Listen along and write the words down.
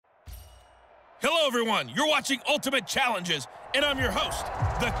Hello, everyone. You're watching Ultimate Challenges, and I'm your host,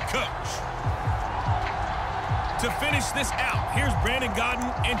 the Coach. To finish this out, here's Brandon Godden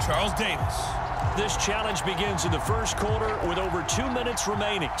and Charles Davis. This challenge begins in the first quarter with over 2 minutes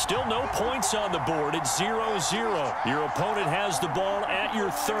remaining. Still no points on the board. It's 0-0. Your opponent has the ball at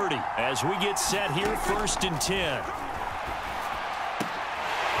your 30 as we get set here, 1st and 10.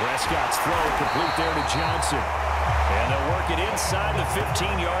 Prescott's throw complete there to Johnson. And they'll work it inside the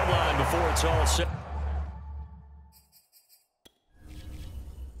 15-yard line before it's all set.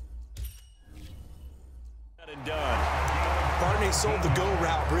 And done. Barney sold the go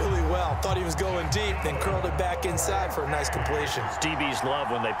route really well. Thought he was going deep, then curled it back inside for a nice completion. DBs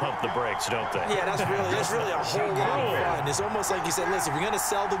love when they pump the brakes, don't they? Yeah, that's really a whole lot of fun. It's almost like you said, listen, if you're going to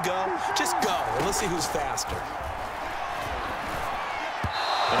sell the go, just go, and let's see who's faster.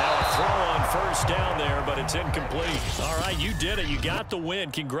 And now a throw on 1st down there, but it's incomplete. All right, you did it. You got the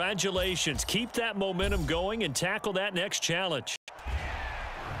win. Congratulations. Keep that momentum going and tackle that next challenge.